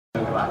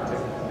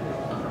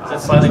Is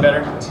that slightly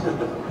better?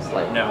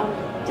 Slightly. No.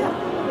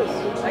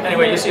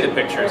 Anyway, you see the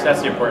pictures.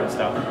 That's the important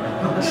stuff.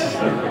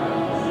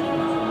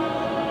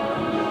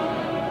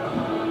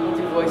 We'll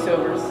do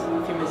voiceovers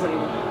if you miss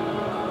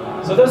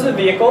anything. So those are the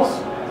vehicles.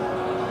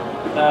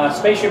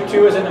 Spaceship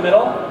 2 is in the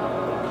middle.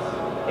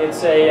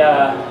 It's a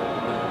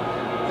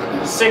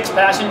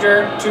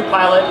 6-passenger,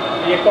 2-pilot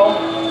vehicle.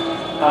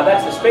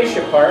 That's the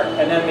spaceship part,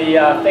 and then the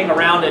thing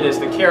around it is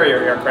the carrier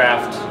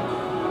aircraft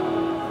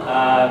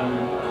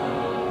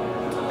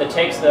that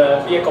takes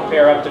the vehicle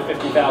pair up to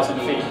 50,000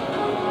 feet.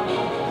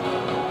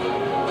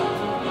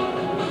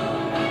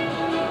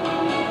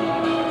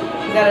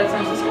 Is that at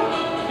San Francisco?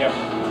 Yep.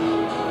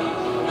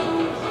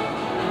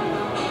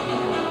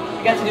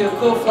 We got to do a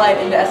cool flight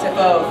into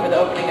SFO for the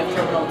opening of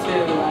Terminal 2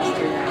 last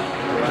year.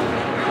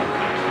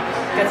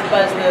 Got to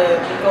buzz the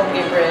Golden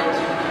Gate Bridge.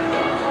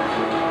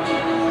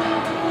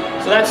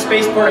 So that's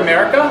Spaceport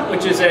America,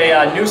 which is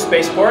a new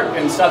spaceport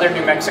in southern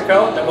New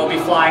Mexico that we'll be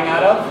flying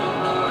out of.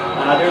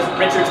 There's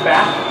Richard's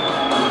back.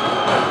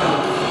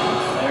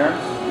 There.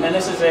 And then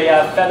this is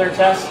a feather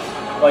test.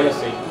 Well, you'll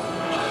see.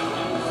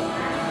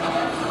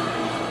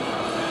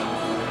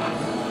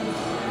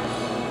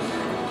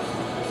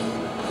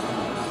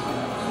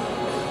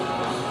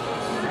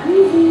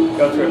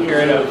 Go through a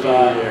period of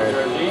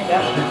energy.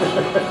 Yeah.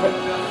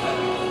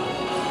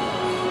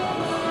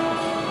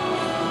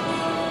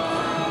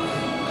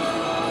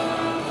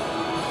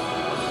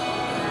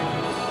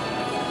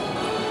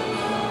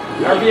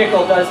 Our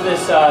vehicle does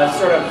this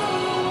sort of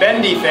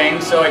bendy thing,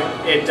 so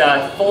it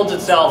folds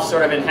itself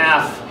sort of in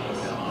half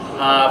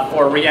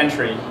for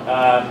re-entry.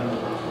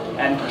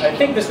 And I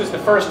think this was the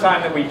first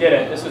time that we did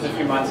it. This was a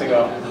few months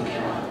ago.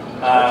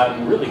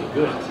 Really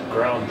good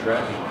ground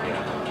tracking.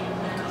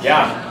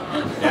 Yeah.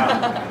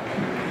 Yeah.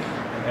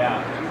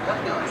 Yeah.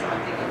 Recognize, I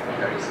think it's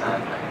very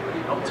sad that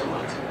you're not to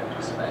want to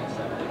enter space.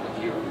 I think if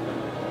you're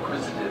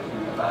inquisitive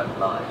about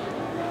life,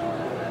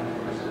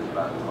 inquisitive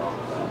about the world,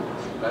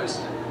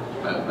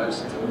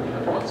 most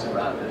of what's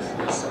around us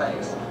is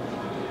space.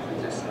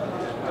 Just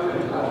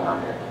look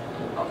up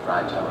how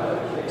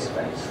fragile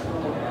space,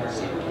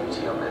 see the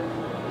beauty of it,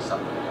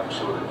 something I'm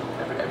sure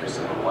that every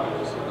single one of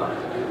us would like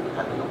to do,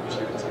 have the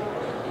opportunity.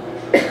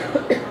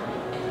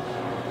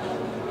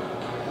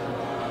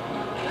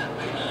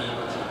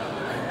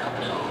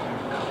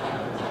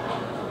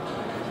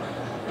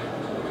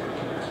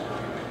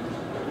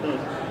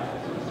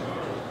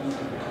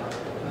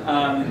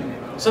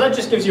 So that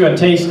just gives you a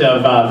taste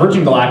of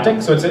Virgin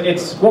Galactic. So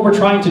it's what we're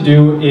trying to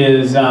do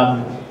is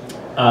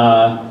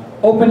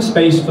open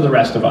space for the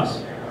rest of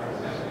us.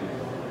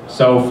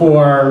 So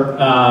for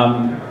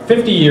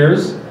 50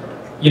 years,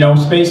 you know,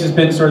 space has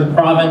been sort of the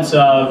province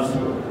of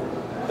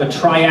the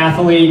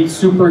triathlete,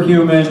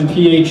 superhuman,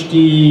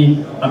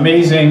 PhD,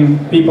 amazing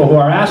people who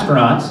are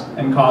astronauts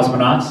and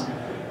cosmonauts.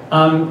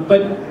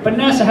 But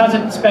NASA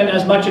hasn't spent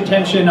as much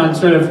attention on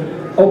sort of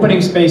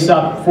opening space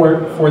up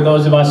for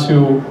those of us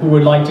who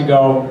would like to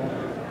go,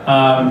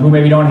 who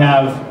maybe don't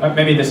have,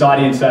 maybe this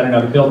audience, I don't know,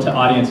 the BIL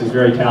audience is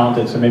very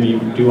talented, so maybe you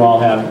do all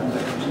have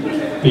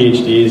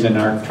PhDs and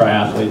are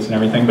triathletes and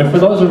everything. But for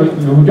those of you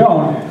who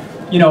don't,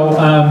 you know,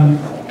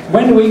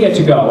 when do we get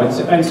to go?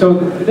 And so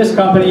this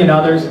company and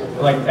others,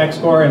 like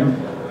XCOR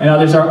and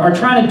others, are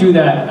trying to do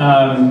that,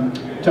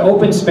 to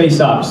open space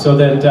up so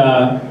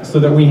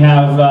that we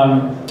have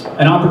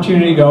an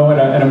opportunity to go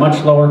at a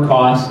much lower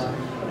cost.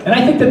 And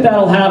I think that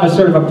that'll have a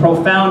sort of a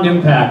profound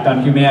impact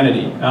on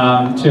humanity,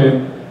 to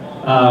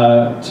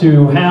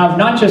have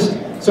not just,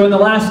 so in the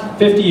last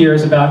 50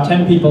 years, about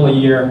 10 people a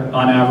year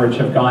on average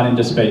have gone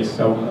into space.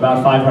 So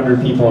about 500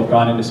 people have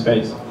gone into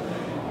space.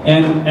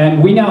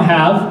 And we now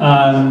have,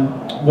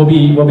 we'll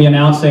be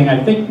announcing,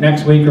 I think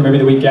next week or maybe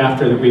the week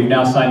after, that we've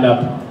now signed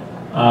up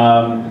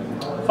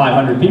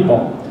 500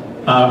 people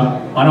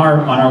on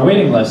our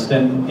waiting list.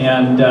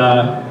 And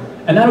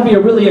that'll be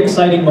a really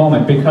exciting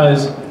moment,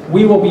 because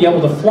we will be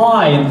able to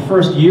fly in the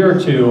first year or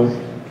two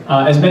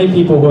as many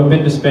people who have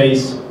been to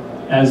space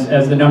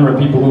as the number of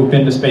people who have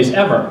been to space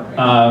ever.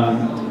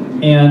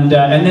 And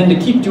then to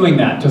keep doing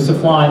that, to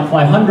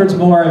fly hundreds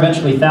more,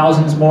 eventually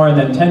thousands more, and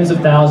then tens of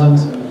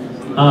thousands.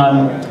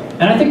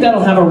 And I think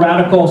that'll have a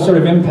radical sort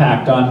of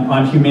impact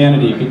on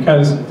humanity,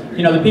 because,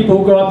 you know, the people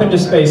who go up into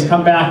space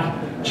come back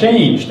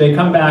changed. They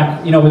come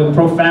back, you know, with a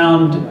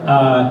profound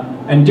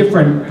and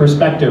different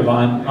perspective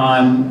on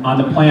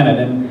the planet.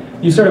 And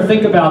you sort of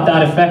think about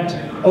that effect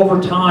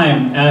over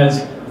time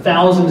as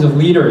thousands of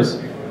leaders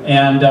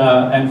and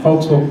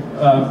folks will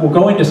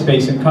go into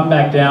space and come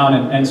back down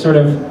and sort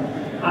of,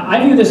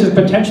 I view this as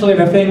potentially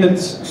the thing that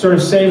sort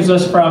of saves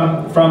us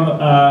from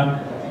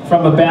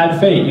a bad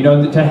fate. You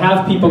know, to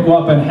have people go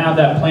up and have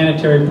that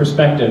planetary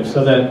perspective,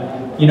 so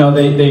that, you know,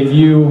 they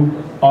view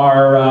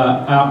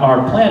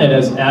our planet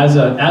as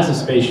a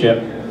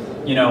spaceship,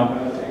 you know,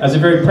 as a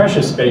very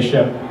precious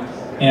spaceship.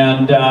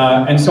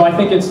 And so I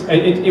think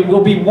it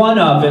will be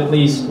at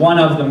least one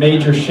of the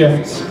major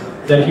shifts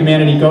that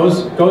humanity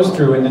goes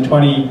through in the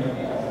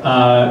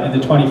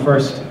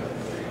 21st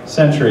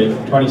century,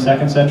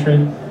 22nd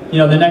century.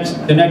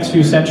 the next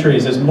few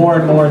centuries, as more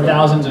and more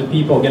thousands of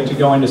people get to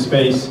go into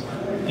space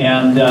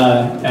and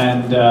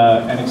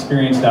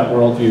experience that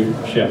worldview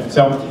shift.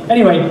 So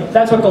anyway,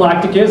 that's what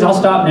Galactic is. I'll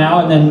stop now,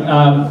 and then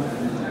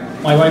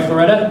my wife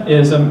Loretta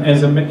is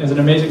an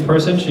amazing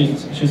person.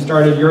 She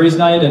started Yuri's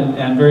Night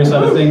and various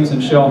other things,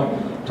 and she'll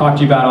talk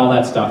to you about all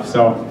that stuff.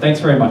 So thanks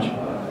very much.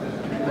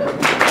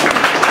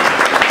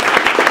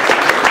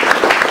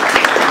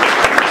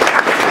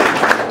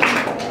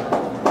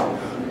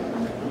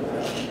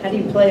 How do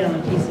you play it on a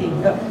PC?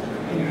 Oh.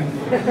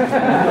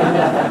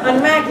 On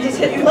Mac, you just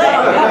hit play.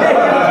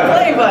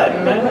 Play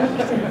button.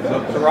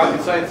 So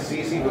rocket science is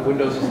easy, but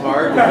Windows is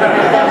hard.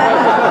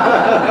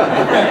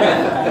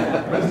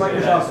 That's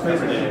Microsoft Space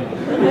Day.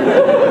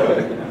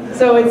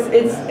 So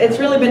it's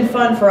really been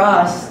fun for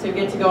us to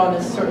get to go on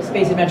this sort of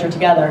space adventure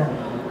together.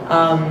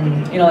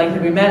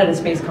 Like we met at a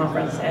space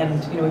conference,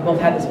 and we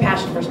both had this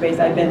passion for space.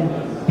 I've been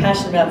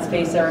passionate about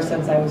space ever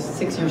since I was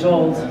 6 years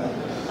old.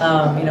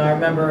 I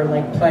remember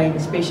like playing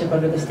Spaceship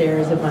Under the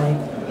Stairs at my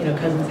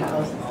cousin's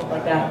house and stuff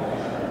like that.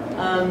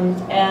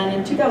 And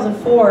in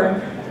 2004,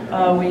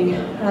 we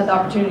had the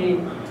opportunity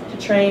to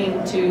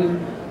train to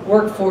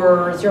work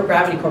for Zero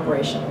Gravity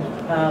Corporation.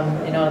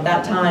 At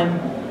that time,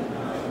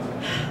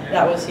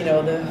 that was it's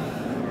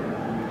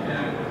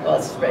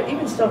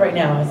even still right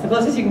now, it's the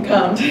closest you can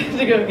come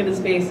to go get to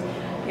space,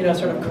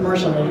 sort of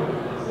commercially.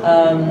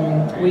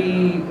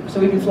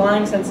 We've been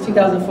flying since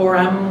 2004.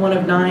 I'm one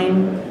of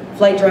 9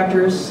 flight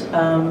directors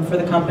for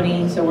the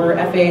company, so we're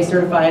FAA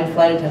certified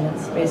flight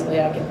attendants. Basically,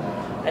 I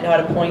know how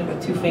to point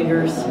with 2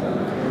 fingers,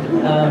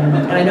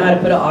 and I know how to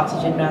put an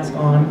oxygen mask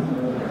on.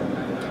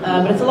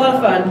 But it's a lot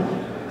of fun.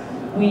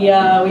 We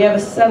have a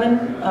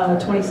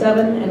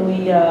 727, and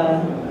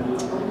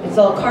it's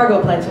all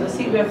cargo plane. So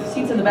we have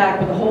seats in the back,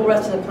 but the whole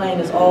rest of the plane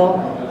is all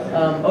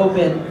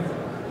open.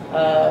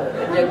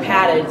 They're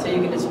padded, so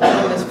you can just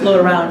float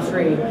around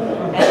free.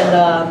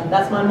 And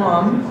that's my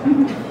mom.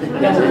 I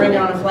got to bring her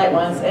on a flight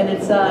once, and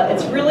it's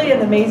really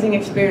an amazing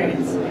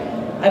experience.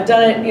 I've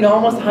done it,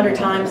 almost 100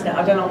 times now.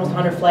 I've done almost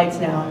 100 flights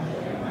now,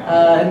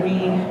 and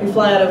we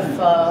fly out of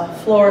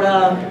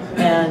Florida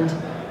and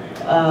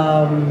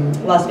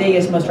Las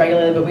Vegas most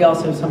regularly, but we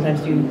also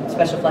sometimes do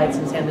special flights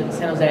in San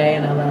Jose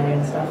and LA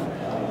and stuff,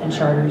 and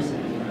charters.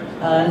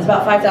 And it's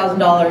about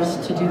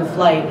 $5,000 to do the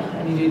flight,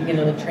 and you do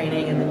the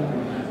training and then.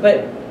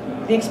 But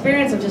the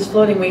experience of just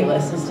floating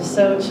weightless is just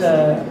such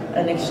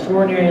an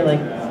extraordinary,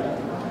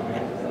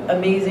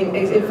 amazing.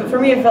 For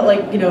me, it felt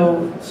like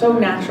so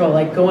natural,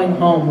 like going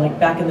home, like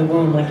back in the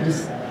womb. Like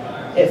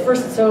at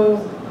first it's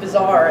so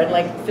bizarre, and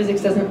like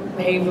physics doesn't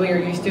behave the way you're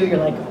used to. You're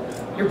like,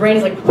 your brain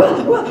is like, it's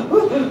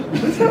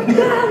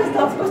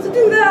not supposed to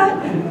do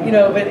that,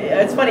 But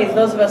it's funny.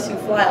 Those of us who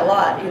fly a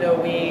lot, you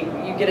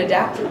get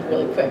adapted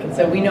really quick, and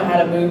so we know how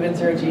to move in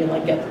Sergi and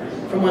like get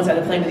from one side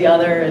of the plane to the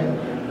other, and.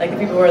 Like the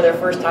people who are their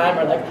first time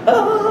are like,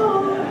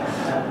 oh!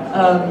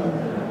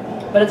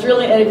 But it's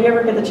really, and if you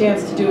ever get the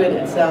chance to do it,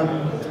 it's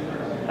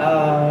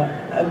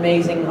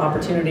amazing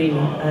opportunity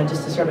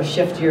just to sort of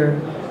shift your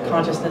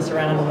consciousness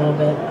around a little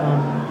bit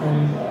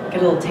and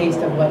get a little taste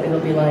of what it'll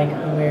be like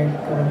when we're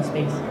going to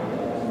space.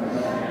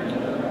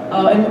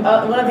 And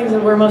one of the things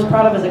that we're most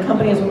proud of as a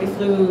company is when we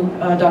flew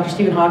Dr.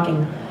 Stephen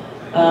Hawking.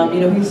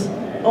 He's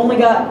only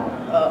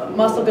got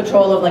muscle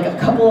control of like a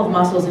couple of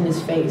muscles in his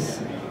face.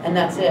 And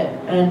that's it.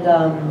 And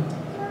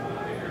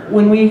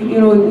when we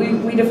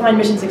define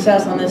mission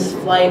success on this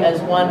flight as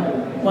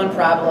one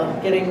parabola,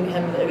 getting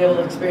him to be able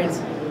to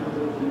experience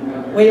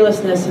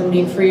weightlessness and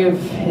being free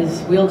of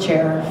his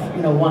wheelchair,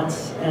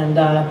 once. And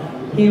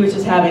he was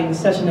just having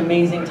such an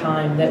amazing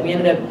time that he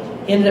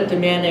ended up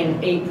demanding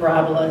 8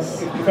 parabolas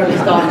from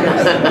his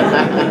doctors.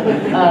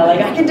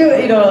 I can do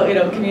it,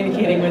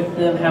 communicating with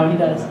them how he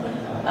does.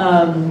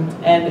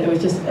 And it was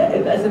just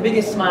that's the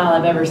biggest smile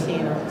I've ever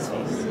seen on his face.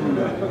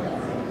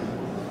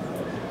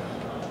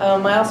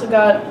 I also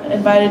got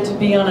invited to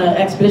be on an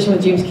expedition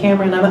with James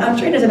Cameron. I'm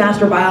trained as an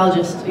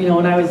astrobiologist,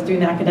 when I was doing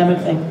the academic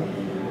thing.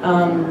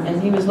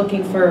 And he was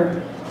looking for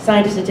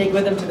scientists to take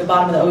with him to the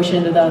bottom of the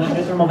ocean, to the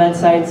hydrothermal vent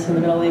sites in the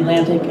middle of the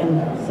Atlantic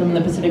and some in the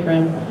Pacific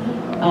Rim,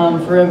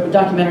 for a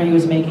documentary he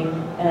was making.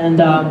 And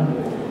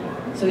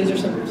so these are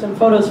some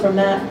photos from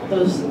that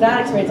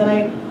experience.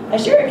 And I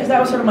share it because that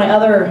was sort of my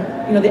other,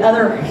 the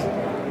other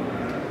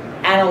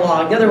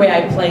analog, the other way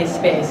I play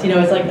space.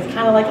 It's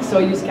kind of like a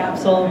Soyuz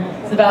capsule.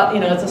 It's about,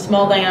 it's a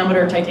small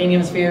diameter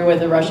titanium sphere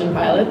with a Russian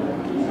pilot.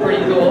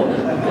 Pretty cool.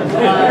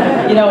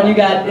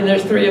 And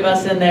there's 3 of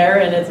us in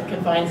there, and it's a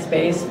confined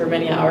space for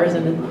many hours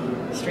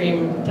and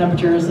extreme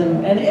temperatures,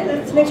 and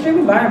it's an extreme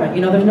environment.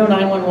 There's no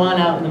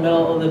 911 out in the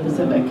middle of the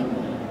Pacific.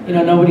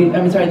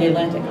 The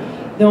Atlantic.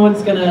 No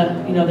one's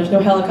gonna, there's no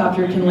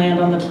helicopter can land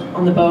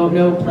on the boat,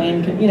 no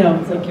plane can,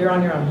 it's like you're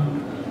on your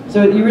own.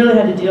 So you really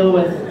had to deal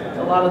with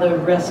a lot of the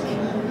risk.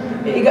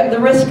 The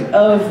risk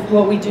of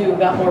what we do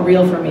got more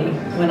real for me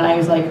when I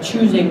was like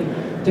choosing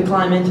to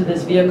climb into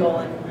this vehicle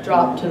and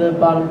drop to the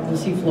bottom of the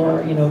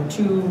seafloor,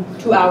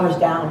 2 hours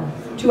down,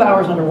 2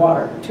 hours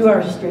underwater, 2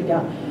 hours straight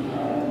down.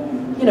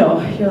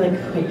 You're like,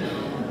 wait,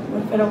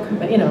 what if I don't come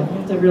back? You know, you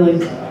have to really,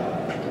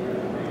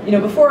 you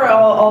know, before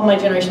all my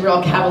generation were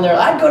all cavalier.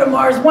 I'd go to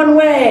Mars one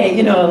way,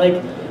 you know,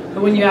 like,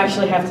 but when you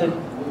actually have to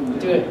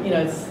do it, you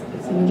know, it's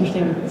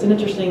an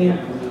interesting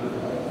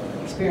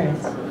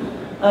experience.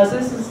 So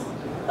this is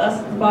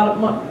us bought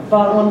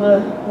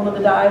one of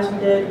the dives we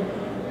did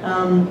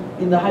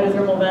in the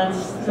hydrothermal vents.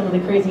 Some of the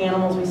crazy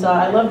animals we saw.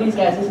 I love these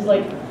guys. This is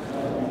like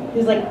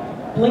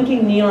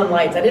blinking neon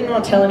lights. I didn't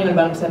want to tell anyone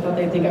about them because I thought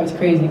they'd think I was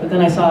crazy. But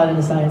then I saw it in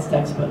the science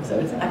textbook, so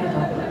I can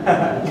talk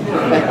about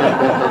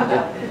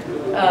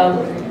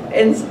it.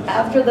 And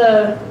after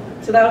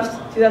so that was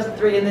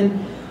 2003, and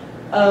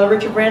then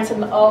Richard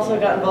Branson also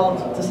got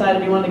involved.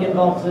 Decided he wanted to get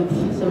involved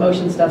with some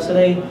ocean stuff, so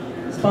they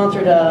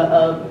sponsored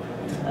a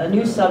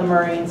new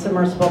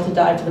submersible to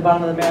dive to the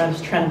bottom of the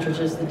Marianas Trench, which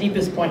is the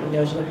deepest point in the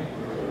ocean,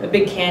 a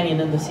big canyon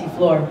in the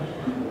seafloor.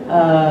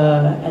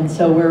 And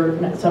so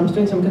I'm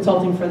doing some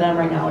consulting for them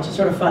right now, which is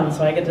sort of fun.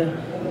 So I get to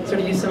sort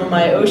of use some of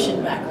my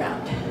ocean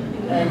background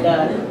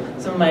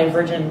and some of my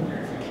Virgin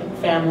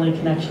family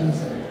connections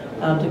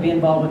to be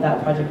involved with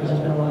that project, which has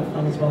been a lot of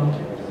fun as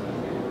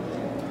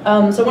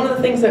well. So one of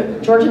the things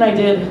that George and I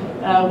did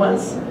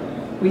once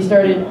we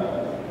started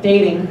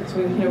dating, so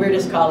we were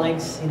just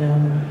colleagues, you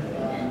know.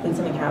 Then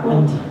something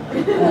happened.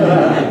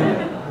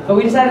 But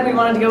we decided we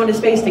wanted to go into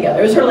space together.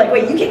 It was sort of like,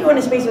 wait, you can't go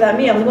into space without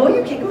me. I'm like, well,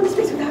 you can't go into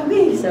space without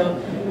me. So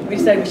we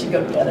decided we should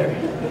go together.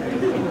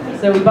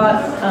 So we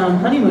bought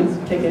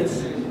honeymoon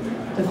tickets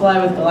to fly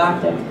with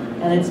Galactic.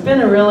 And it's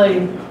been a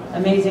really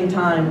amazing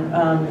time.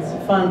 It's a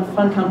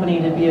fun company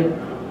to be a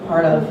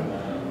part of.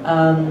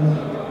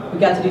 We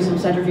got to do some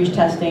centrifuge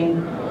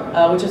testing,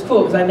 which is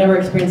cool because I've never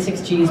experienced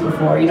 6 Gs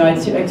before. You know, I'd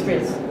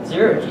experienced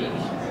 0 Gs.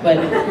 But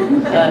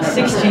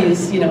 6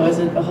 Gs, you know, is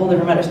a whole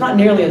different matter. It's not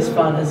nearly as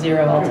fun as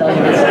 0, I'll tell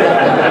you. It's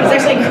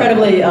actually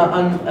incredibly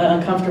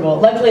uncomfortable.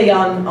 Luckily,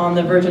 on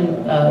the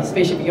Virgin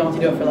spaceship, you only have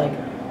to do it for like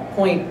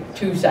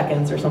 0.2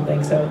 seconds or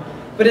something. So,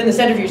 but in the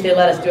centrifuge, they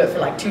let us do it for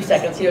like 2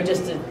 seconds, you know,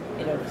 just to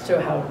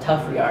show how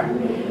tough we are.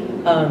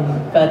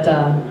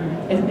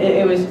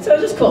 It was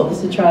just cool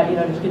just to try, you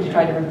know, just get to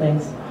try different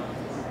things.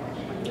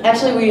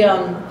 Actually, we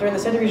during the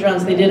centrifuge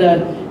runs, they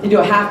do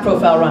a half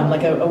profile run,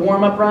 like a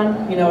warm-up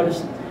run, you know,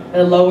 just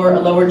a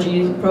lower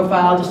G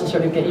profile, just to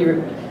sort of get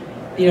you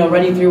know,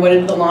 running through what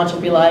the launch will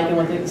be like and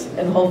and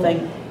the whole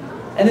thing.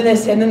 And then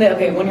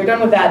okay, when you're done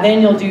with that,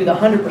 then you'll do the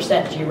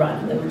 100% G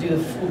run. Then we'll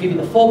give you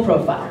the full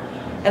profile.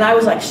 And I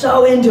was like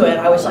so into it.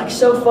 I was like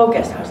so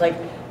focused. I was like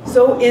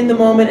so in the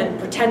moment and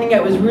pretending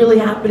it was really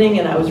happening,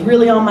 and I was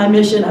really on my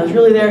mission. I was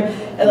really there,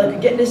 and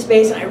like get into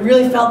space, and I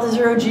really felt the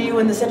 0 G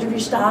when the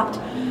centrifuge stopped.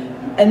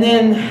 And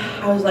then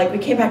I was like, we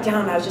came back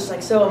down, and I was just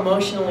like so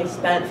emotionally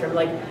spent from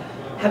like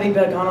having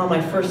gone on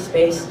my first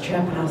space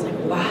trip, and I was like,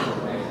 wow,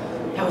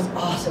 that was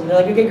awesome. They're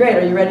like, okay, great,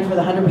 are you ready for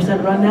the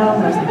 100% run now?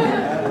 And I was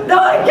like, no,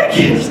 I can't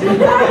just go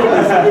back,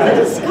 I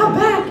just got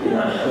back.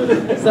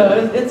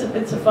 So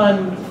it's a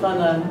fun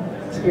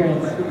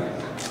experience.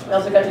 We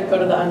also got to go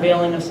to the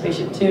unveiling of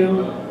Spaceship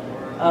 2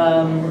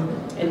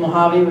 in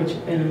Mojave, which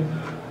in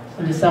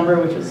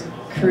December, which was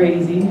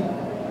crazy.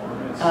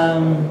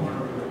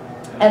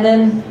 And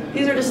then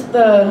these are just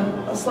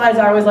the slides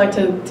I always like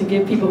to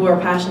give people who are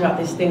passionate about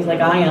these things like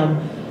I am.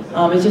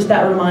 It's just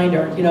that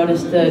reminder, you know,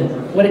 just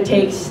what it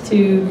takes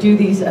to do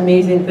these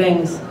amazing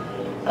things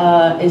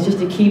is just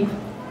to keep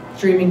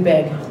dreaming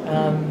big.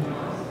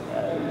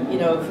 You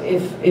know,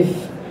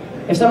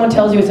 if someone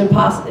tells you it's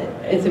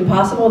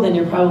impossible, then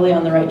you're probably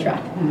on the right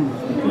track.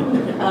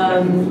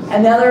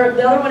 And the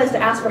other one is to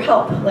ask for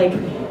help. Like,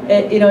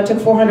 it took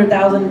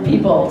 400,000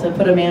 people to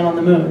put a man on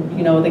the moon.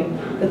 You know,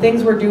 the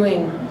things we're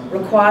doing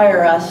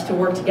require us to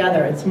work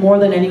together. It's more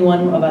than any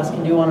one of us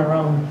can do on our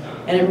own.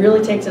 And it really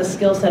takes a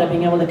skill set of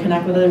being able to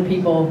connect with other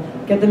people,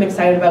 get them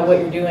excited about what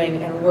you're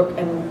doing, and work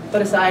and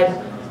put aside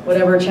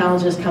whatever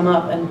challenges come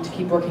up and to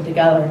keep working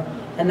together.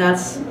 And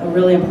that's a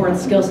really important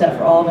skill set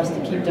for all of us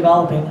to keep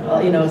developing.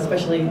 You know,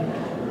 especially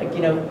like,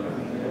 you know,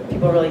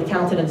 people are really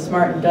talented and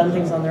smart and done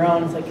things on their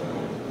own. It's like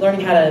learning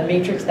how to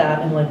matrix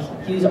that and like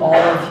use all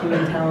of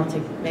human talent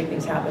to make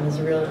things happen is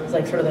it's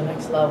like sort of the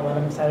next level, and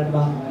I'm excited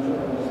about.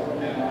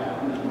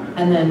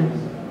 And then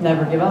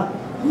never give up.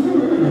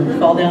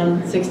 Fall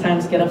down 6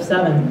 times, get up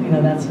 7. You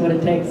know, that's what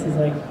it takes. Is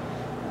like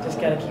just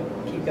gotta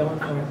keep going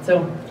for it.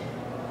 So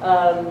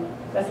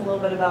that's a little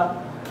bit about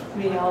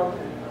me. I'll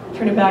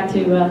turn it back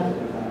to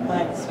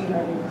my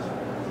sweetheart.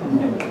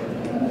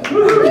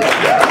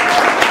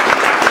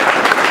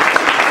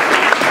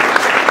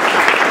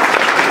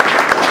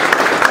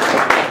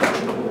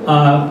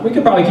 We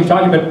could probably keep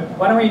talking, but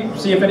why don't we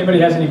see if anybody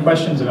has any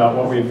questions about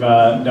what we've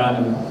done,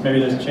 and maybe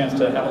there's a chance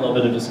to have a little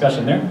bit of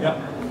discussion there. Yeah.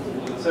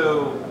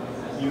 So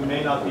you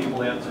may not be able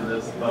to answer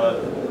this, but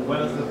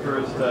when is the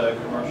first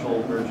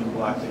commercial Virgin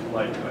Galactic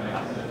flight going to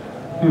happen?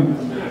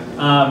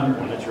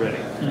 When it's ready.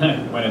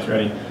 When it's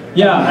ready.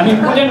 Yeah, I mean,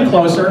 we're getting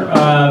closer.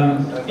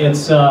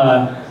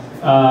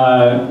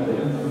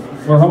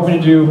 We're hoping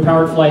to do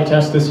powered flight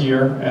tests this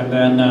year, and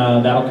then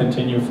that'll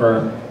continue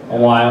for a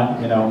while,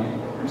 you know,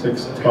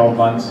 6 to 12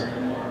 months.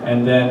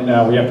 and then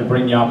we have to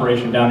bring the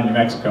operation down to New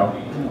Mexico,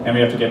 and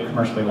we have to get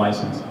commercially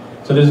licensed.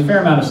 So there's a fair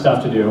amount of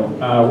stuff to do.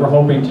 We're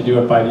hoping to do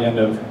it by the end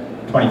of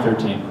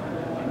 2013.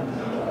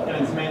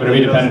 But it'll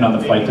be dependent on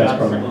the flight test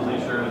program.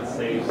 Sure it's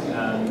safe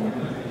and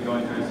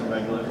going through some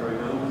regulatory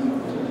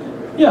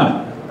rules?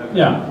 Yeah,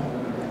 yeah.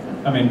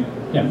 I mean,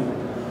 yeah.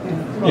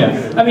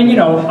 Yeah. I mean, you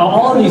know,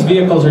 all of these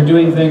vehicles are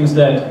doing things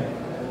that,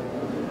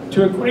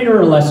 to a greater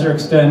or lesser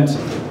extent,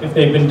 if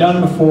they've been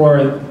done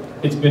before,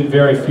 it's been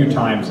very few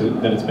times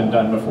that it's been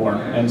done before.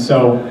 And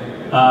so,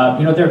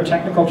 you know, there are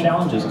technical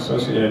challenges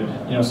associated,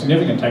 you know,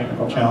 significant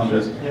technical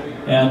challenges.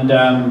 And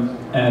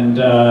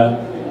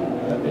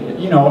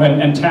you know,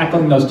 and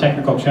tackling those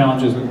technical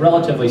challenges with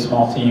relatively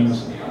small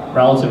teams,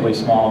 relatively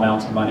small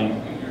amounts of money.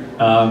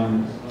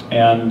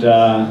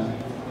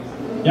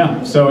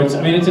 Yeah, so it's,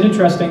 I mean, it's an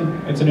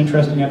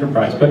interesting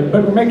enterprise, but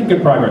we're making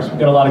good progress. We've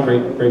got a lot of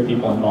great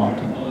people involved,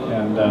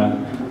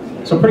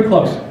 and so pretty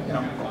close, you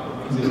know,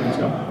 as these things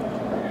go.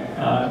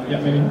 Yeah,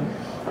 maybe.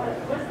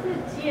 What's the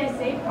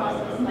TSA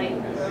process like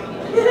for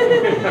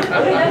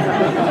going in?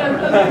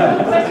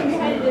 The question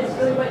behind it is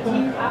really, what do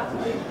you have to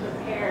do to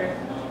prepare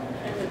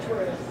as a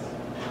tourist?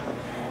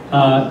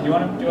 Do you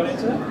want to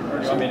answer that, or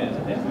do you want me to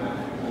answer that?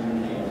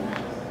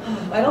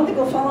 I don't think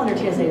we'll fall under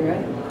TSA,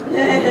 right?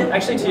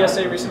 Actually,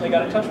 TSA recently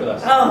got in touch with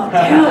us. Oh,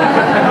 damn.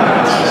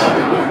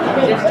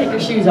 You have to take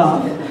your shoes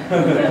off.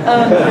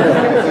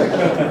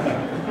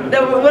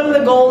 One of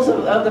the goals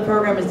of the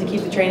program is to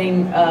keep the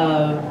training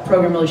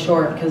program really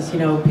short, because, you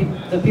know,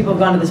 the people who've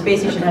gone to the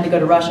space station had to go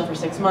to Russia for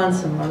 6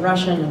 months and learn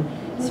Russian, and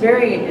it's a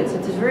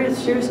very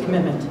serious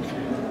commitment.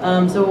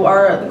 So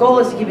the goal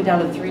is to keep it down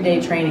to 3-day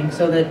training,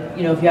 so that,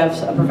 you know, if you have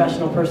a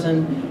professional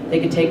person,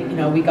 they could take, you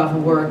know, a week off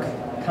of work,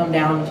 come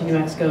down to New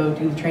Mexico,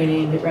 do the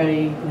training, get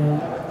ready, you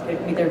know,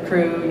 meet their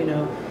crew, you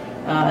know,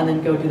 and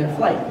then go do their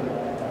flight.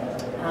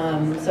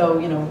 So,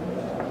 you know,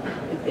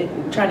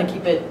 trying to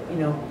keep it, you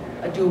know,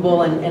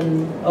 doable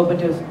and open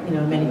to as, you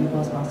know, many people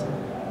as possible.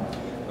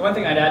 The one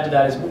thing I'd add to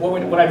that is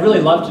what I'd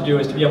really love to do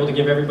is to be able to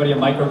give everybody a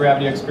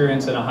microgravity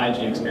experience and a high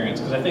G experience,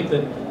 because I think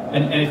that,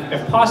 and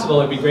if possible,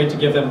 it'd be great to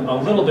give them a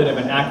little bit of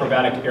an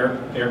acrobatic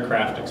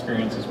aircraft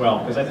experience as well,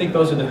 because I think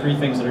those are the 3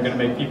 things that are going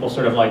to make people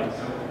sort of like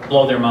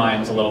blow their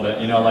minds a little bit.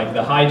 You know, like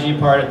the high G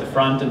part at the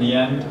front and the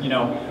end, you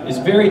know, is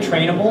very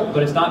trainable,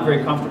 but it's not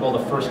very comfortable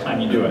the first time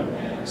you do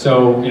it.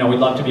 So, you know, we'd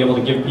love to be able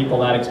to give people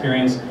that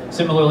experience.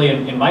 Similarly,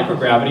 in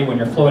microgravity, when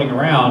you're floating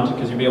around,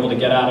 because you'll be able to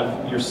get out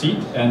of your seat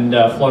and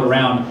float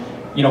around,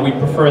 you know, we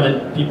prefer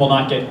that people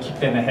not get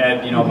kicked in the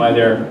head, you know, by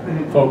their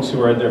folks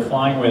who they're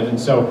flying with. And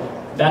so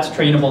that's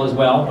trainable as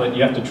well, but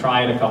you have to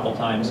try it a couple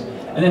times.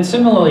 And then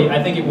similarly,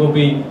 I think it will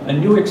be a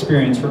new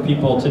experience for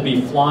people to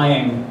be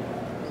flying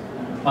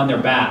on their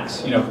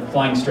backs, you know,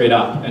 flying straight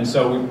up. And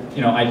so,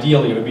 you know,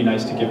 ideally it would be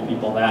nice to give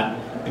people that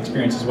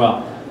experience as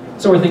well.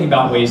 So we're thinking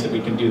about ways that we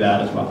can do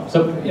that as well.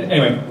 So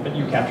anyway, but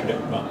you captured it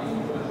well.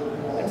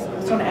 I just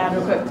want to add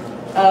real quick.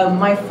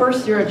 My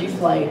first 0G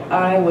flight,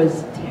 I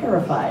was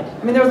terrified.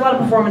 I mean, there was a lot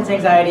of performance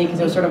anxiety, because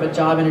it was sort of a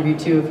job interview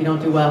too. If you don't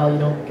do well, you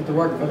don't get to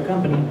work for the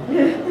company.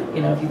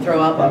 You know, if you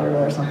throw up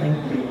everywhere or something.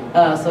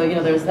 So, you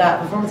know, there's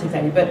that performance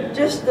anxiety. But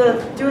just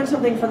doing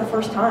something for the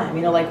first time,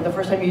 you know, like the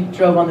first time you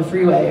drove on the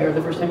freeway or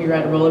the first time you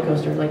ride a roller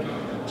coaster, like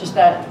just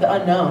the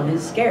unknown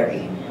is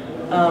scary.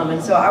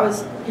 And so I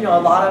was, you know,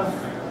 a lot of,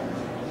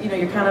 you know,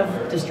 you're kind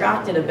of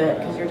distracted a bit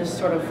because you're just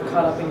sort of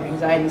caught up in your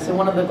anxiety. So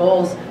one of the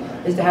goals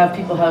is to have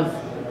people have,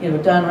 you know,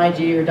 done high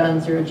G or done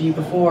 0G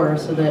before,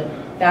 so that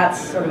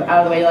that's sort of out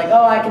of the way. Like,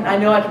 oh, I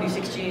know I can do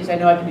 6Gs, I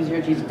know I can do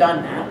 0Gs,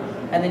 done that.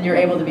 And then you're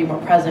able to be more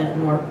present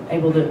and more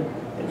able to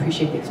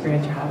appreciate the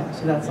experience you're having.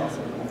 So that's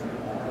also.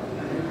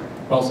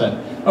 Well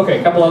said. Okay,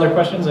 a couple other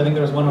questions. I think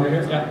there was one over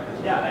here.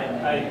 Yeah.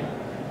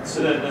 Yeah,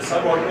 so the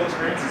suborbital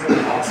experience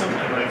is awesome,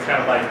 and it's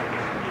kind of like,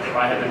 if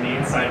I had the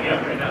means, sign me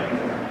up right now.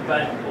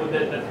 But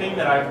the thing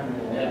that I'm,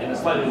 in a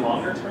slightly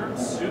longer term,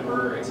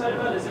 super excited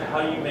about is how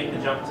you make the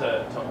jump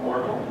to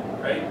orbital,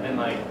 right? And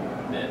like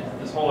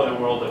this whole other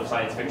world of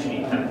science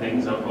fiction-y kind of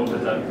things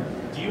opens up.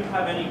 Do you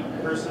have any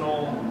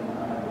personal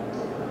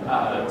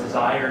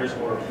desires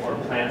or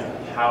plans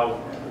of how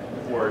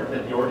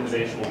that the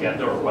organization will get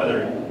there, or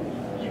whether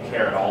you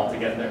care at all to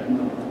get there?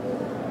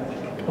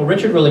 Well,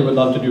 Richard really would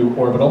love to do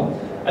orbital.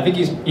 I think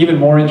he's even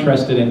more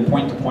interested in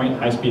point-to-point,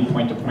 high-speed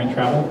point-to-point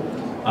travel.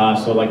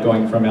 So like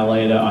going from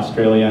LA to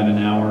Australia in an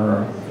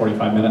hour or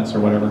 45 minutes or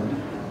whatever.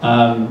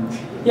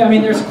 Yeah, I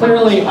mean, there's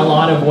clearly a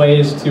lot of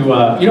ways to,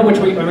 you know, we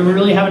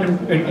really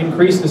haven't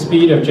increased the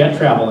speed of jet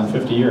travel in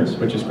 50 years,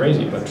 which is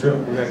crazy, but true.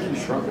 We've actually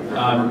shrunk it.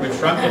 We've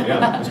shrunk it,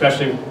 yeah.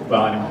 Especially,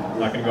 well, I'm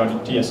not going to go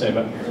into TSA,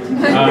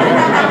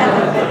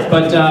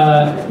 but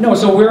no.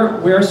 So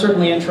we're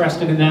certainly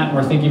interested in that, and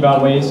we're thinking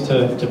about ways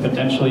to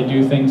potentially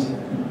do things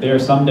there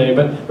someday.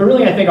 But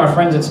really, I think our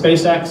friends at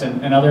SpaceX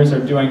and others are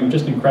doing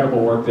just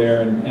incredible work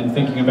there, and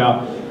thinking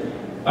about.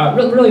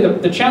 Really,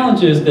 the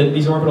challenge is that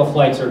these orbital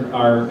flights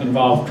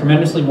involve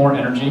tremendously more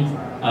energy.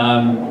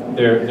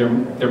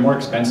 They're more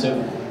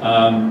expensive.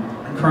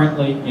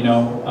 Currently, you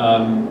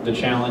know, the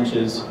challenge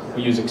is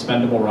we use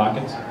expendable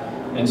rockets,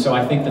 And so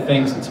I think the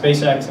things that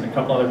SpaceX and a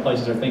couple other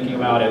places are thinking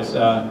about is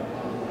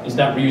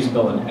that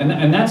reusability,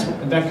 and that's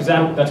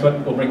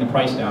what will bring the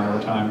price down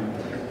over time,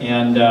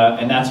 and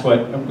that's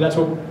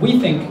what we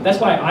think. That's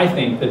why I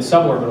think that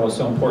suborbital is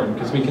so important,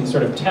 because we can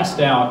sort of test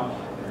out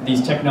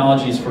these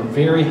technologies for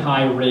very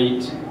high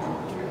rate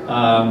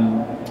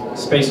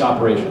space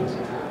operations,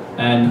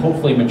 and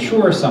hopefully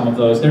mature some of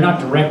those. They're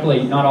not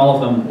all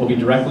of them will be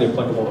directly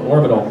applicable to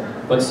orbital,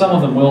 but some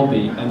of them will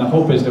be, and the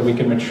hope is that we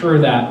can mature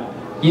that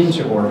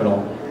into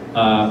orbital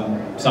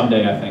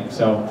someday, I think.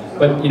 So,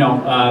 but you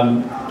know,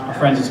 our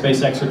friends at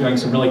SpaceX are doing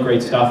some really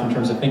great stuff in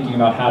terms of thinking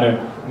about how to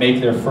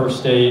make their first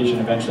stage and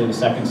eventually the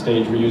second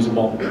stage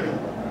reusable.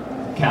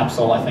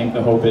 Capsule, I think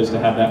the hope is to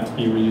have that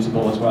be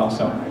reusable as well.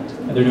 So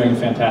they're doing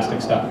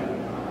fantastic stuff.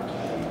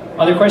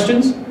 Other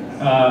questions?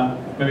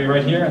 Maybe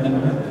right here and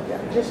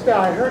then. Just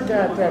I heard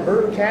that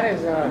Bert Cat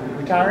is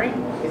retiring.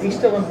 Is he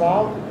still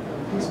involved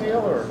piecemeal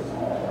or?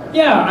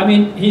 Yeah, I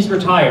mean, he's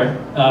retired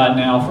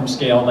now from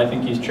Scaled. I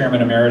think he's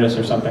chairman emeritus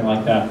or something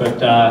like that.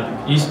 But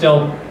he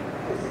still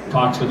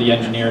talks with the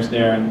engineers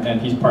there,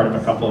 and he's part of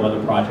a couple of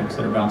other projects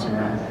that are bouncing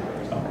around.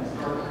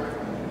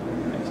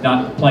 So he's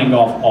not playing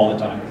golf all the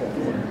time.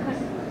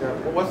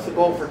 Well, what's the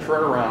goal for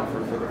turnaround for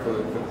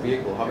the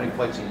vehicle? How many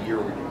flights a year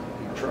would you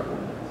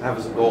have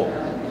as a goal?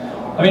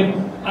 I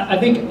mean, I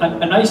think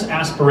a nice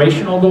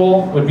aspirational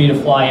goal would be to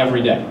fly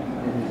every day.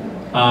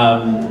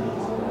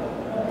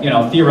 You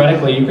know,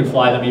 theoretically, you could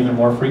fly them even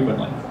more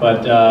frequently.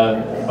 But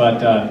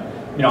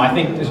you know, I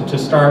think to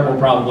start, we'll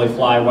probably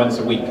fly once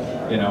a week.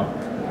 You know,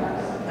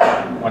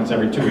 once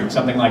every 2 weeks,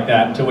 something like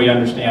that, until we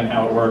understand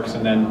how it works.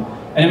 And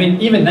I mean,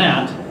 even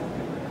that,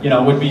 you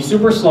know, would be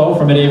super slow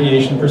from an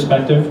aviation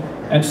perspective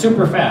and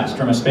super fast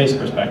from a space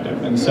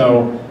perspective. And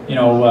so, you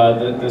know,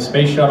 the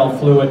space shuttle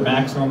flew at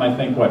maximum, I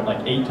think, what,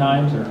 like 8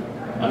 times or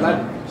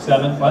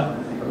 7? What?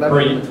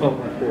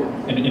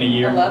 11 in a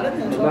year.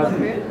 11 and 12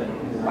 period?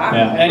 Wow.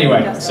 Yeah.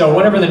 Anyway, so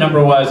whatever the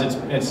number was,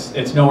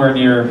 it's nowhere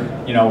near,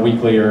 you know,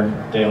 weekly or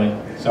daily.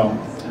 So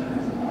that's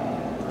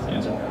the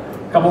answer.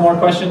 A couple more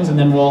questions, and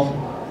then we'll.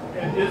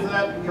 And is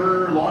that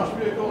per launch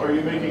vehicle? Are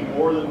you making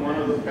more than one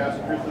of the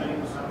passenger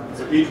things?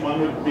 So each one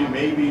would be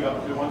maybe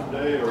up to once a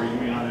day, or you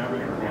mean on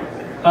average?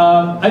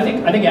 I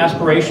think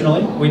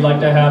aspirationally, we'd like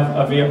to have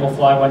a vehicle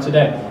fly once a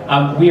day.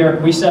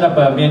 We set up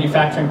a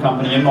manufacturing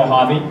company in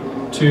Mojave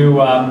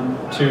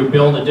to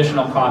build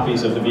additional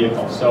copies of the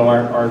vehicle. So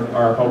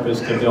our hope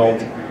is to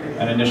build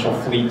an initial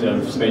fleet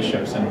of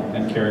spaceships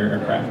and carrier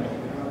aircraft.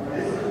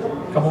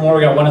 A couple more.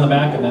 We got one in the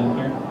back, and then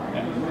here.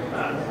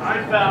 Yeah.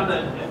 I found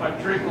that if I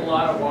drink a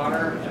lot of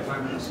water, if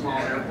I'm in a small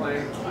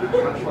airplane, I'm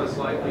much less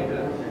likely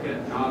to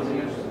get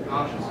nauseous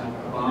and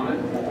vomit.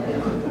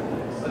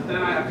 But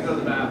then I have to go to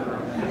the bathroom.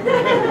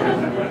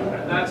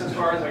 That's as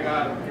far as I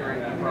got hearing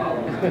that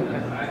problem.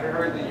 And I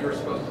heard that you were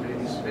supposed to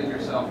maybe spin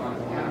yourself on a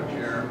piano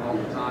chair all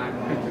the time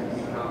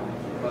to become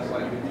less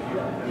likely to puke.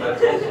 And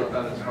that's also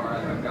about as far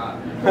as I've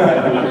gotten.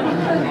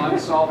 On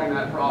solving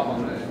that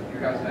problem, you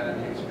guys had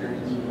any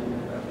experience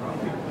with that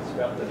problem?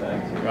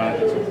 I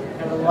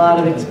have a lot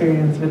of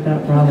experience with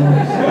that problem.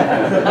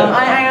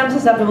 I am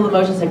susceptible to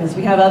motion sickness.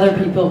 We have other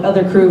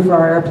crew for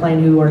our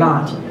airplane who are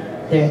not.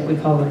 We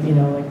call them, you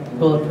know, like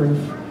bulletproof.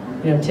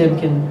 You know, Tim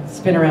can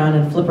spin around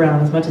and flip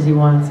around as much as he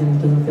wants and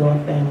doesn't feel a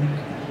thing.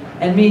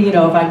 And me, you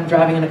know, if I'm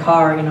driving in a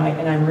car, you know,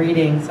 and I'm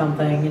reading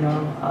something, you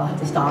know, I'll have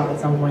to stop at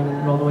some point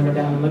and roll the window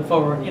down and look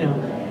forward, you know,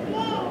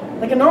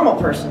 like a normal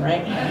person,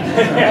 right?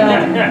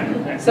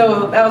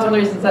 So that was one of the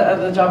reasons that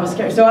the job was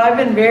scary. So I've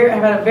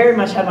very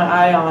much had my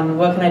eye on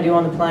what can I do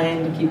on the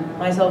plane to keep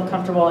myself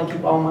comfortable and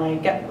keep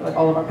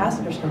all of our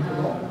passengers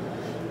comfortable.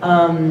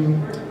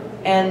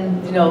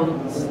 And you know,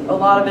 a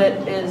lot of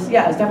it is,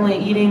 yeah, it's definitely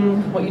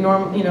eating what you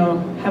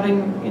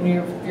having in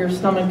your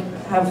stomach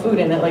have food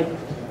in it, like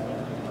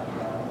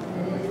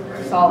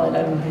solid.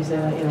 I don't know how you say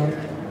that, you know,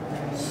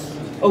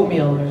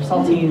 oatmeal or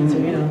saltines, or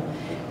you know.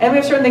 And we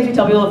have certain things we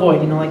tell people to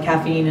avoid, you know, like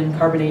caffeine and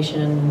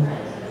carbonation,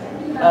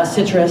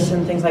 citrus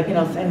and things like, you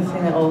know,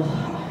 anything that will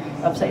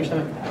upset your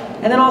stomach.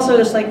 And then also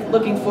just like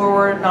looking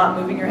forward, not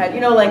moving your head. You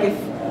know, like if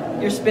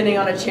you're spinning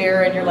on a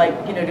chair and you're like,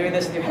 you know, doing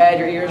this with your head,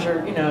 your ears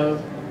are, you know,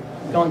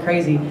 going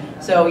crazy.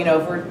 So, you know,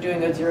 if we're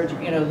doing the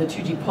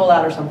 2G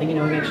pullout or something, you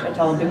know, I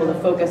tell people to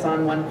focus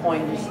on one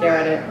point and stare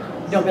at it.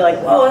 Don't be like,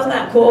 whoa, isn't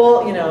that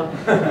cool? You know,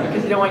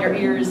 because you don't want your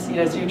ears, you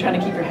know, so you're trying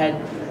to keep your head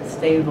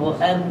stable.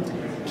 And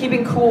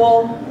keeping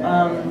cool,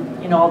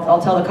 you know,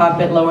 I'll tell the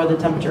cockpit lower the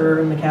temperature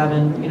in the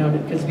cabin, you know,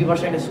 because people are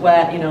starting to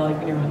sweat, you know, like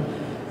when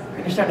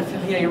you're starting to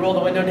feel, you know, you roll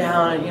the window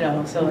down, you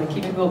know, so like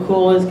keeping people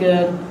cool is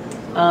good.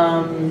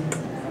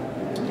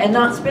 And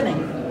not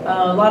spinning.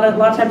 A lot of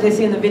times I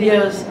see in the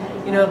videos,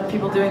 you know,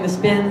 people doing the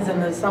spins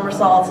and the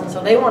somersaults, and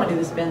so they want to do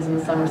the spins and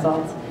the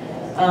somersaults.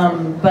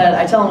 But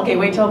I tell them, okay,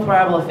 wait till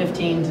parabola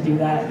 15 to do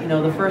that. You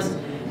know, the first,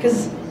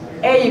 because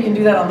you can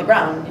do that on the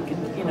ground. You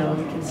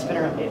can spin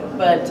around.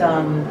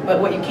 But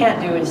what you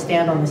can't do is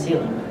stand on the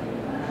ceiling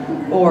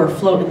or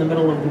float in the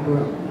middle of the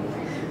room.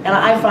 And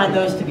I find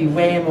those to be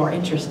way more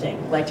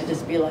interesting. Like to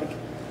just be like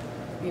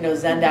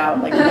zenned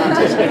out, like not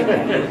touching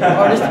anything,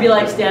 or just to be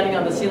like standing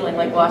on the ceiling,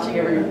 like watching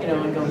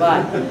everyone go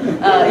by.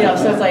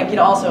 So it's like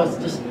also it's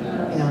just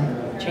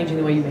changing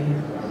the way you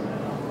behave.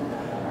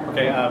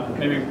 Okay,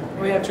 maybe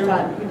We have two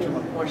more.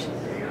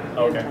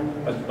 Okay,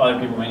 but other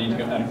people may need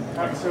to go now.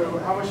 So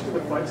how much do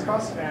the flights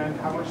cost, and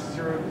how much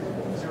zero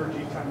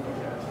G time do you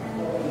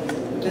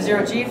get? The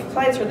zero G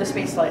flights or the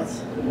space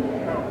flights?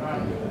 No,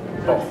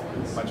 both.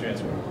 Why don't you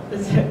answer?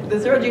 The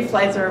zero G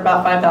flights are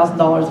about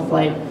 $5,000 a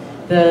flight.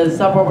 The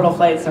suborbital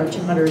flights are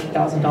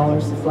 $200,000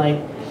 a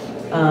flight.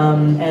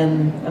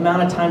 And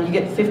amount of time, you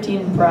get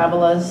 15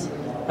 parabolas.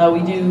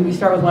 We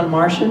start with one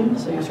Martian,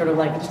 so you're sort of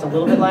like just a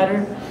little bit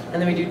lighter.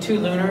 And then we do 2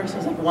 lunar, so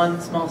it's like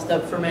 1 small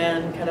step for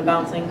man, kind of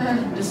bouncing.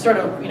 Just sort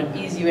of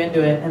ease you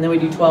into it. And then we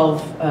do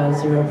 12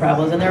 zero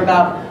parabolas. And they're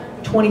about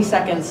 20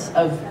 seconds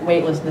of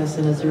weightlessness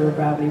in a zero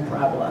gravity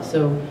parabola.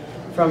 So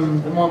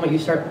from the moment you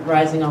start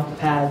rising off the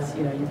pads,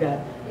 you've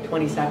got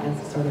 20 seconds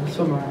to sort of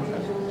swim around.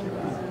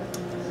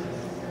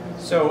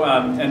 So,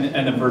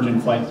 and the Virgin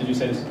flight, did you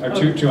say this? Or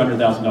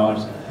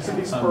 $200,000? So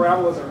these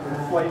parabolas are for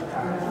flight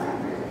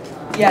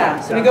paths. Yeah,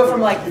 so we go from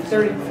like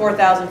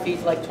 34,000 feet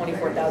to like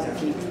 24,000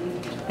 feet.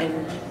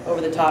 And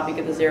over the top you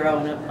get the zero,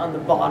 and on the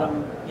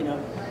bottom, you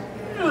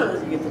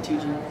get the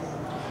 2G.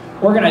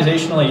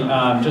 Organizationally,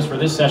 just for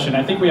this session,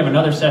 I think we have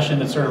another session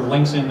that sort of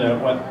links into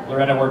what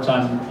Loretta works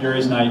on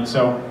Yuri's night.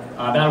 So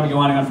that'll be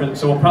going on for.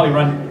 So we'll probably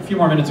run a few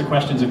more minutes of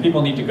questions. If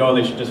people need to go,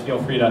 they should just feel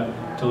free to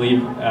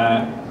leave.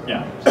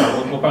 Yeah. So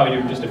we'll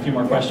probably do just a few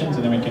more questions,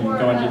 and then we can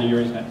go into the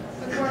Yuri's night.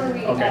 Before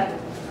we, okay.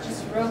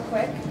 Just real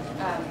quick.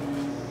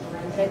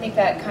 And I think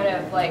that kind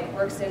of like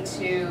works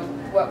into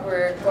what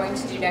we're going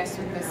to do next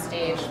with this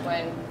stage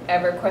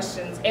whenever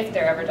questions, if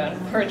they're ever done,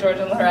 for George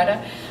and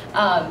Loretta.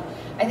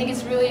 I think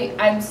it's really,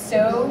 I'm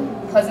so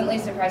pleasantly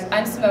surprised.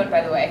 I'm Simone,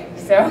 by the way,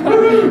 so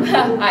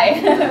I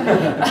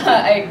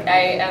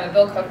am a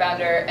BIL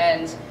co-founder,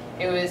 and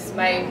it was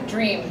my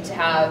dream to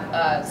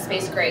have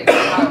Space Greats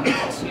come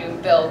to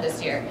BIL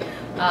this year.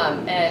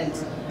 And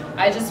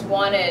I just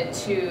wanted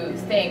to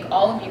thank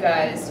all of you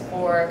guys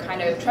for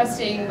kind of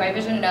trusting my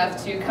vision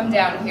enough to come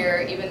down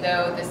here, even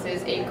though this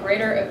is a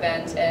greater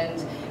event, and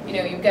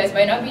you guys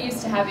might not be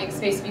used to having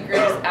space speakers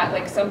at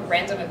like some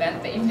random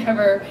event that you've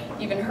never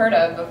even heard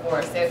of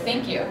before, so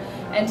thank you.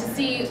 And to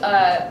see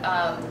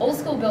old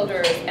school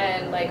builders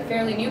and like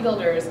fairly new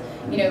builders,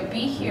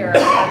 be here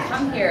or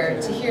come here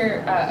to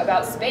hear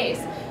about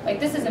space, like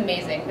this is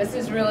amazing. This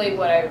is really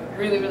what I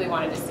really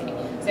wanted to see.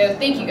 So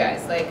thank you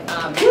guys. Like,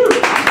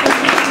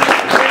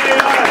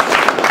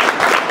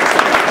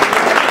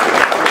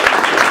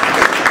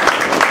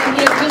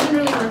 vision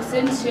really works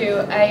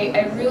into,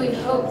 I really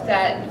hope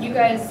that you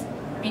guys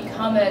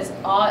become as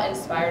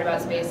awe-inspired about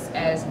space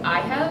as I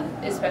have,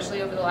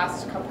 especially over the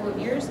last couple of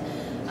years.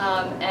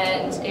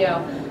 And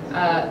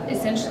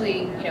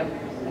essentially,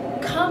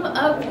 come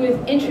up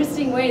with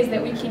interesting ways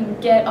that we can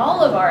get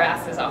all of our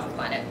asses off the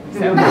planet.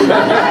 So.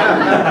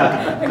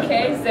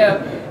 Okay,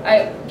 so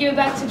I give it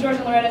back to George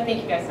and Loretta.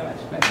 Thank you guys so much.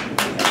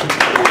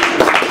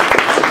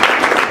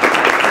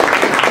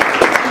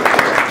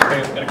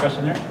 Okay, got a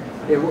question there?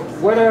 Yeah,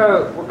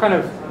 what kind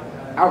of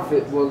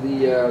outfit will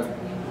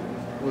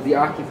the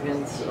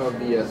occupants of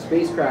the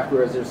spacecraft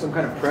wear? Is there some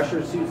kind of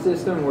pressure suit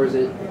system, or is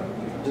it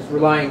just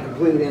relying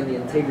completely on the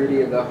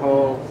integrity of the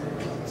hull?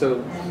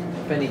 So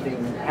if anything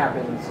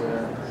happens,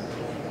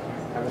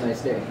 have a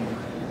nice day.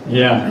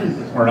 Yeah,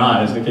 or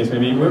not, as the case may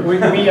be.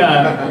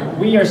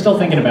 We are still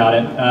thinking about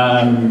it.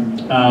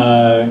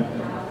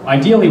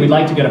 Ideally, we'd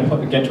like to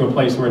get to a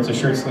place where it's a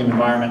shirt sleeve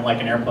environment, like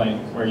an airplane,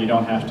 where you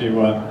don't have to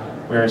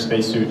wear a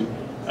spacesuit.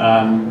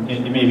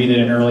 It may be that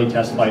in early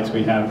test flights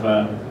we have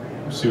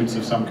suits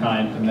of some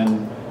kind, and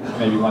then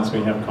maybe once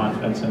we have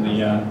confidence in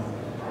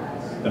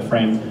the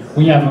frame.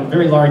 We have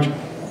very large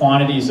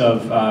quantities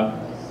of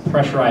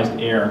pressurized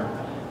air,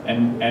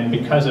 and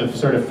because of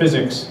sort of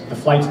physics, the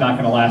flight's not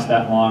going to last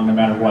that long no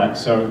matter what.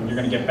 So you're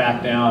going to get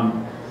back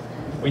down.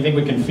 We think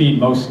we can feed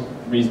most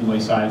reasonably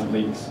sized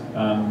leaks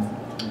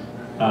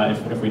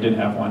if we did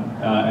have one,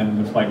 and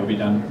the flight will be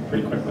done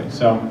pretty quickly.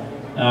 So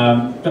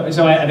I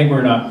think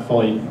we're not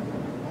fully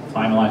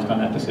finalized on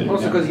that decision.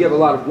 Also because you have a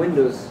lot of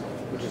windows,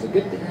 which is a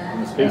good thing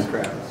in the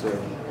spacecraft. Yeah. So.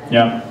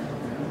 Yeah,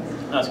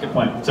 that's a good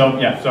point. So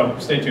yeah, so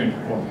stay tuned.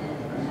 We'll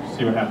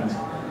see what happens.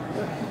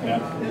 Yeah.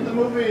 In the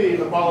movie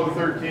Apollo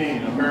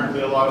 13,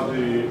 apparently a lot of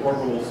the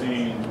orbital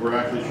scenes were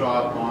actually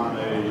shot on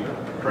a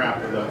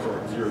craft of that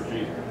sort, zero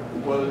G.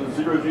 Was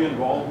zero G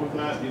involved with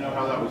that? Do you know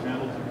how that was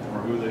handled,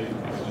 or who they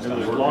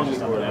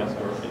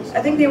worked with?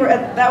 I think they were.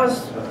 That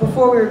was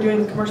before we were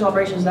doing commercial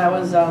operations. That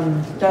was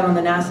done on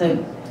the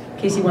NASA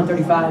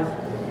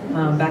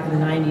KC-135 back in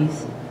the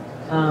 90s.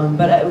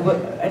 But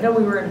I know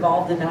we were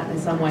involved in that in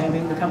some way. I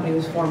mean, the company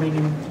was forming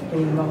and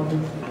getting involved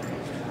in.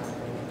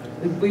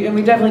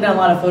 We've definitely done a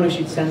lot of photo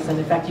shoots since then.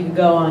 In fact, you can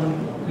go on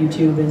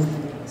YouTube and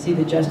see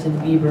the Justin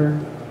Bieber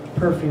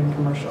perfume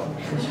commercial.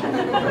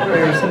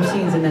 Where some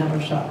scenes in that were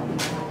shot.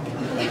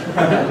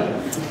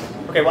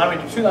 Okay, why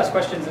don't we do 2 last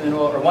questions, and then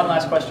or one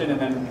last question, and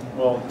then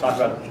we'll talk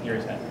about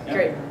Yuri's head. Yeah?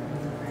 Great.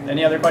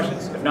 Any other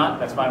questions? If not,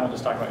 that's fine. We'll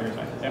just talk about yours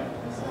next. Yeah.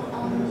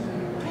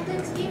 In the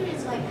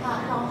experience, like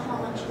how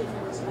much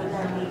difference would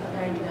there be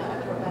compared to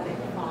acrobatic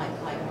flight,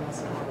 like on a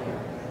small air?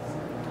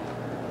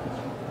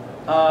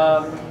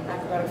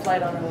 Acrobatic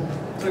flight on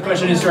a. So the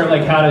question is sort of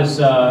like how does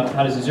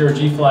a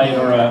zero-G flight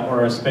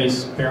or a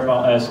space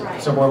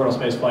suborbital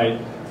space flight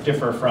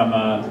differ from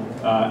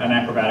an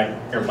acrobatic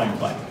airplane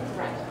flight?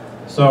 Right.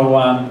 So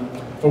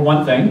for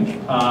one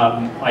thing,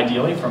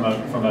 ideally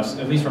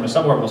at least from a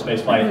suborbital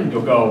space flight,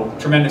 you'll go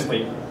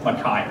tremendously much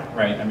higher,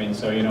 right? I mean,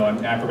 so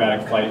an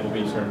acrobatic flight will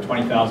be sort of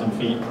 20,000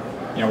 feet.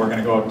 We're going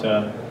to go up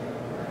to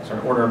sort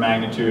of order of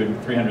magnitude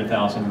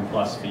 300,000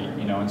 plus feet,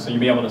 and so you'll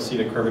be able to see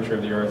the curvature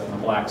of the Earth and the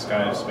black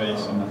sky of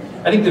space. And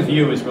I think the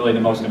view is really the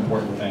most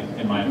important thing,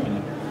 in my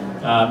opinion.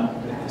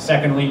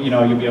 Secondly,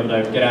 you'll be able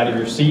to get out of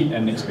your seat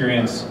and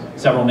experience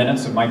several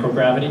minutes of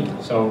microgravity.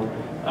 So,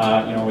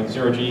 with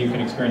zero-G, you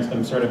can experience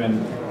them sort of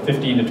in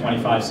 15 to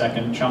 25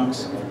 second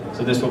chunks.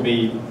 So this will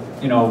be,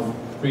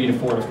 3 to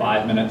 4 to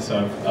 5 minutes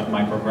of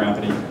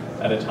microgravity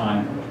at a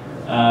time.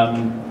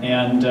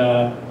 And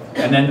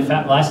then the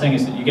last thing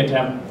is that you get to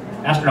have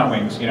astronaut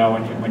wings,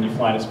 when you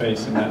fly to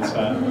space, and that's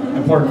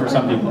important for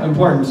some people.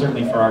 Important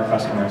certainly for our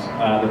customers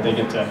that they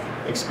get to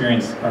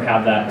experience or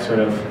have that sort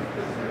of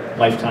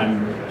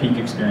lifetime peak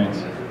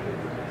experience.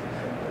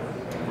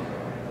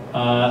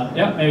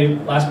 Yeah, maybe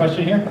last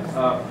question here.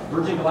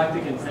 Virgin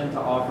Galactic intend to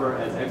offer,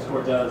 as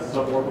X-Corp does,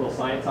 suborbital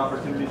science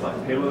opportunities like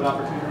payload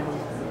opportunities?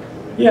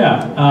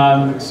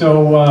 Yeah,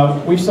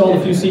 so we've sold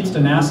a few seats to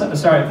NASA,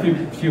 a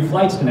few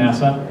flights to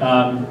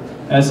NASA.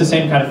 And it's the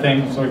same kind of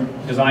thing. So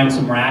we designed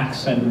some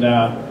racks, and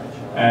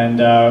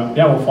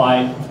yeah, we'll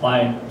fly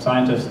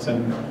scientists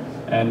and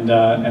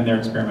their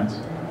experiments.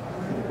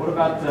 What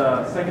about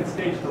second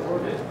stage to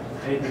orbit?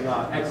 Anything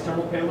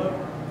external payload?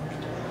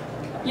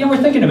 Yeah,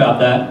 we're thinking about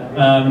that.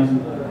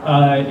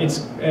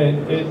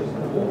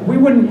 We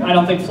wouldn't, I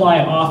don't think, fly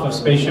it off of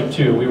Spaceship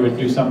Two. We would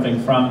do something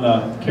from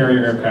the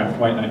carrier aircraft,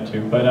 White Knight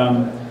 2. But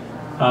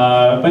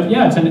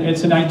yeah,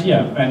 it's an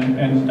idea,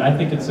 and I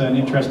think it's an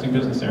interesting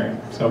business area.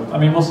 So I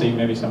mean, we'll see,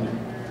 maybe someday.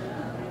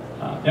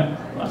 Yeah.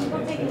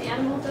 People taking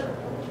animals to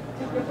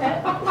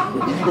pet?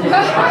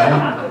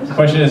 The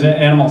question is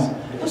animals.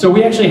 So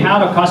we actually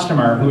have a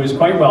customer who is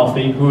quite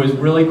wealthy, who is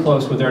really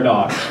close with their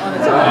dog,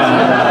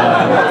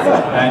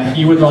 and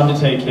he would love to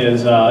take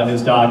his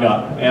dog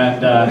up.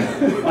 And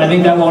I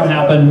think that won't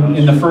happen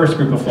in the first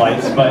group of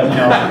flights, but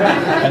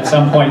at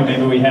some point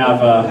maybe we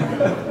have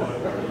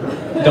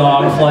a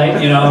dog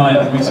flight,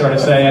 and we sort of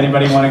say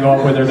anybody want to go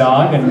up with their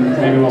dog, and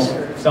maybe we'll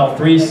sell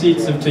 3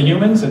 seats to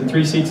humans and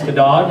 3 seats to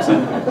dogs.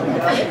 And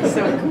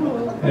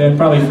it'd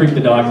probably freak the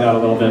dogs out a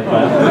little bit,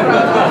 but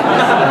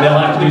they'll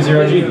have to do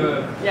zero-G.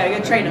 Yeah, you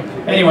gotta train them.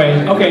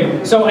 Anyway,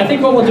 okay, so I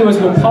think what we'll do is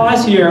we'll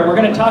pause here. We're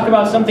going to talk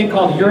about something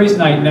called Yuri's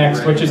Night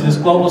next, which is this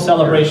global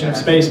celebration of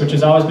space, which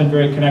has always been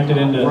very connected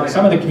into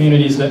some of the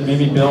communities that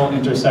maybe BIL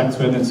intersects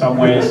with in some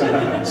ways.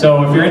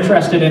 So if you're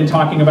interested in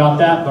talking about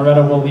that,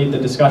 Loretta will lead the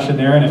discussion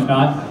there, and if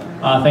not,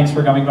 thanks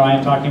for coming by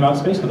and talking about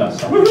space with us.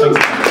 So,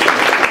 thanks.